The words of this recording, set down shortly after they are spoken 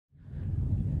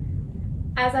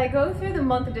As I go through the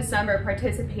month of December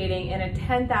participating in a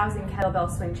 10,000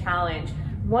 kettlebell swing challenge,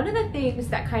 one of the things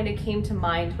that kind of came to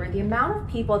mind were the amount of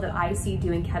people that I see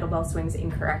doing kettlebell swings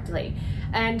incorrectly.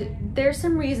 And there's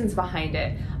some reasons behind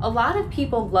it. A lot of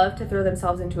people love to throw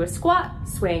themselves into a squat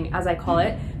swing, as I call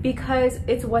it, because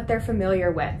it's what they're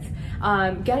familiar with.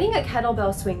 Getting a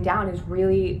kettlebell swing down is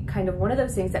really kind of one of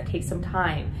those things that takes some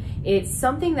time. It's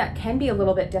something that can be a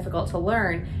little bit difficult to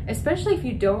learn, especially if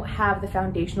you don't have the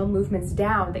foundational movements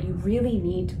down that you really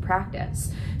need to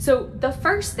practice. So the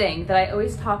first thing that I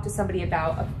always talk to somebody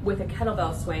about with a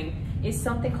kettlebell swing is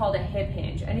something called a hip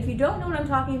hinge. And if you don't know what I'm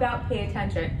talking about, pay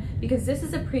attention, because this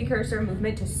is a precursor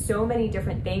movement to so many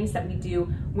different things that we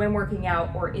do when working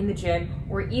out or in the gym,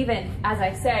 or even, as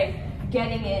I say,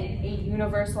 getting in a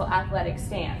universal athletic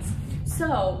stance.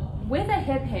 So with a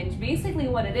hip hinge, basically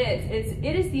what it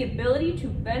is the ability to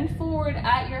bend forward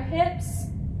at your hips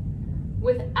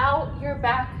without your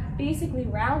back basically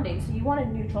rounding. So you want a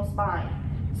neutral spine.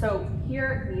 So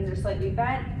here, knees are slightly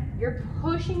bent, you're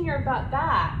pushing your butt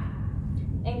back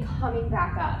and coming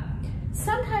back up.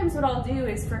 Sometimes what I'll do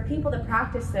is, for people to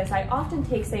practice this, I often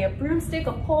take, say, a broomstick,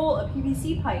 a pole, a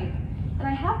PVC pipe, and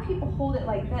I have people hold it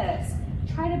like this.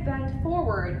 Try to bend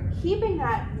forward, keeping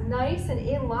that nice and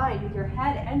in line with your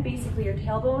head and basically your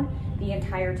tailbone the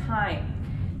entire time.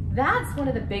 That's one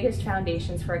of the biggest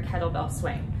foundations for a kettlebell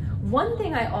swing. One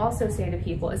thing I also say to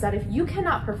people is that if you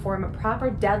cannot perform a proper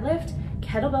deadlift,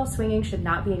 kettlebell swinging should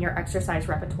not be in your exercise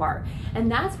repertoire.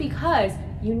 And that's because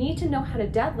you need to know how to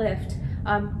deadlift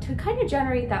to kind of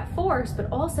generate that force, but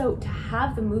also to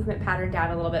have the movement pattern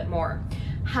down a little bit more.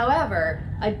 However,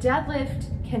 a deadlift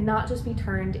cannot just be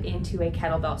turned into a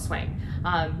kettlebell swing.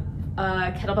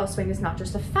 A kettlebell swing is not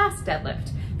just a fast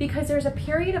deadlift, because there's a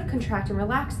period of contract and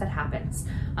relax that happens.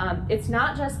 It's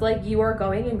not just like you are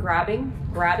going and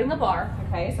grabbing a bar,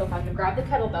 okay? So if I'm gonna grab the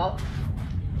kettlebell,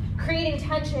 creating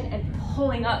tension and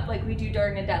pulling up like we do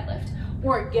during a deadlift,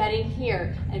 or getting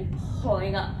here and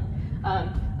pulling up.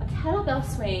 A kettlebell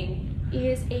swing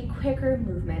is a quicker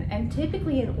movement, and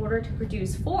typically in order to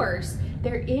produce force,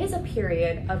 there is a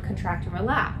period of contract and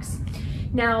relax.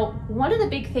 Now, one of the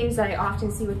big things that I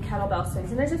often see with kettlebell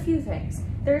swings, and there's a few things,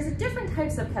 there's different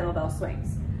types of kettlebell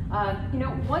swings.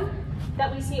 One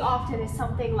that we see often is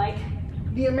something like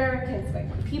the American swing,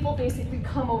 where people basically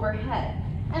come overhead.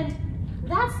 And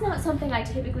that's not something I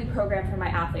typically program for my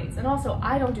athletes. And also,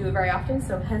 I don't do it very often,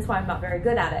 so hence why I'm not very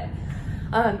good at it.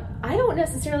 I don't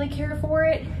necessarily care for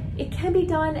it. It can be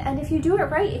done, and if you do it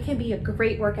right, it can be a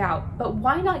great workout. But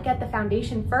why not get the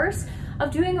foundation first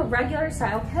of doing a regular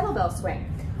style kettlebell swing?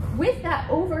 With that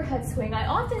overhead swing, I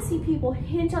often see people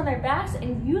hinge on their backs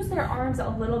and use their arms a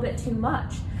little bit too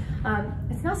much.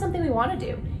 It's not something we want to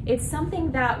do. It's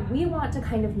something that we want to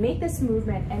kind of make this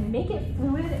movement and make it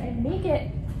fluid and make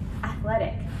it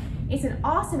athletic. It's an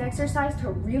awesome exercise to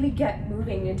really get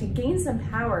moving and to gain some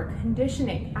power,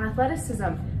 conditioning,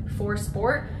 athleticism for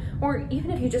sport, or even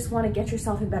if you just want to get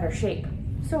yourself in better shape.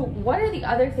 So what are the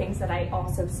other things that I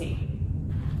also see?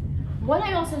 What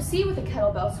I also see with a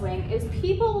kettlebell swing is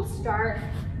people start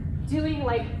doing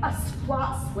like a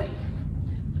squat swing,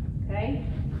 okay?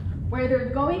 Where they're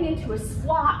going into a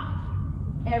squat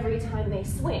every time they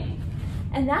swing.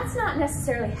 And that's not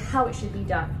necessarily how it should be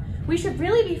done. We should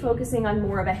really be focusing on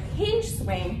more of a hinge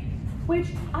swing, which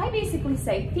I basically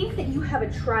say, think that you have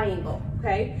a triangle,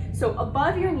 okay? So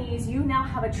above your knees, you now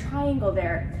have a triangle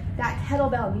there. That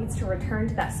kettlebell needs to return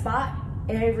to that spot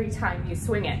every time you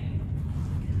swing it.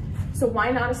 So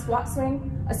why not a squat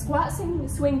swing? A squat swing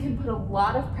can put a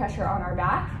lot of pressure on our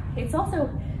back. It's also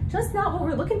just not what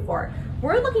we're looking for.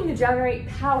 We're looking to generate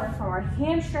power from our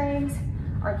hamstrings,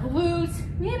 our glutes,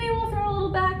 maybe we'll throw a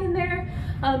little back in there,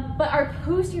 but our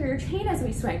posterior chain as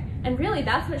we swing. And really,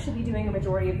 that's what should be doing a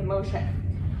majority of the motion.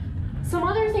 Some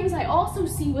other things I also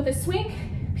see with a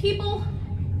swing, people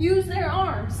use their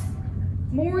arms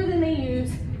more than they use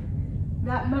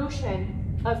that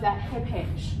motion of that hip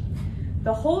hinge.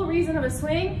 The whole reason of a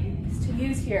swing is to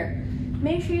use here.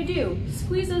 Make sure you do.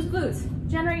 Squeeze those glutes,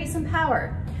 generate some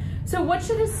power. So what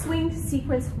should a swing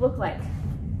sequence look like?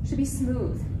 It should be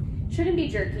smooth. Shouldn't be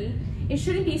jerky. It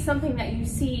shouldn't be something that you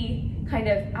see kind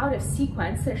of out of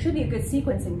sequence. There should be a good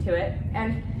sequencing to it.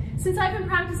 And since I've been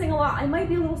practicing a lot, I might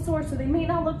be a little sore, so they may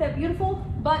not look that beautiful,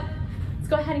 but let's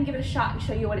go ahead and give it a shot and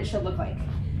show you what it should look like.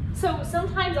 So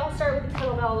sometimes I'll start with the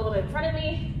kettlebell a little bit in front of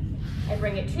me. I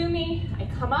bring it to me, I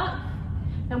come up,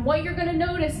 and what you're gonna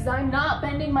notice is I'm not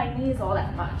bending my knees all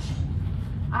that much.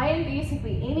 I am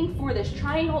basically aiming for this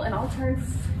triangle, and I'll turn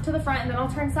to the front and then I'll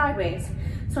turn sideways.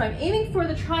 So I'm aiming for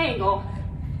the triangle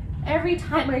every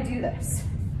time I do this.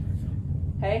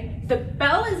 okay? The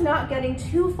bell is not getting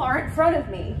too far in front of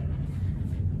me,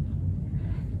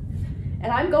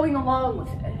 and I'm going along with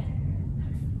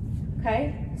it,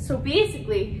 okay? So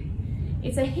basically,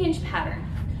 it's a hinge pattern.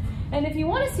 And if you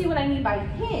want to see what I mean by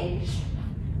hinge,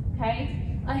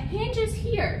 okay, a hinge is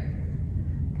here,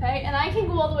 okay? And I can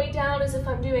go all the way down as if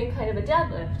I'm doing kind of a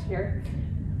deadlift here,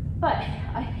 but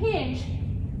a hinge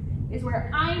is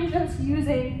where I'm just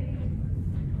using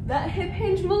that hip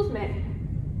hinge movement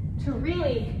to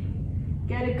really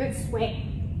get a good swing,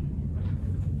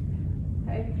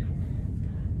 okay?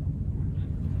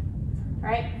 All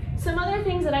right, some other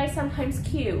things that I sometimes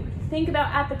cue. Think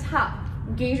about at the top,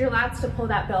 engage your lats to pull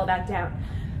that bell back down.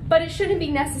 But it shouldn't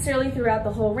be necessarily throughout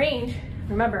the whole range.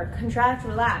 Remember, contract,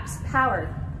 relax,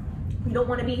 power. You don't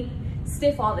want to be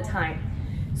stiff all the time.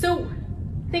 So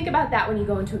think about that when you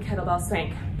go into a kettlebell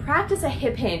swing. Practice a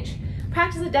hip hinge,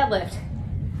 practice a deadlift.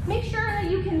 Make sure that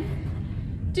you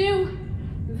can do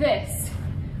this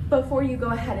before you go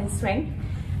ahead and swing.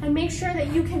 And make sure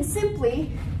that you can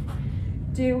simply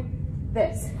do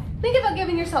this. Think about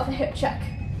giving yourself a hip check.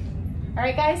 All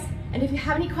right, guys? And if you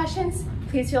have any questions,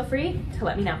 please feel free to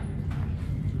let me know.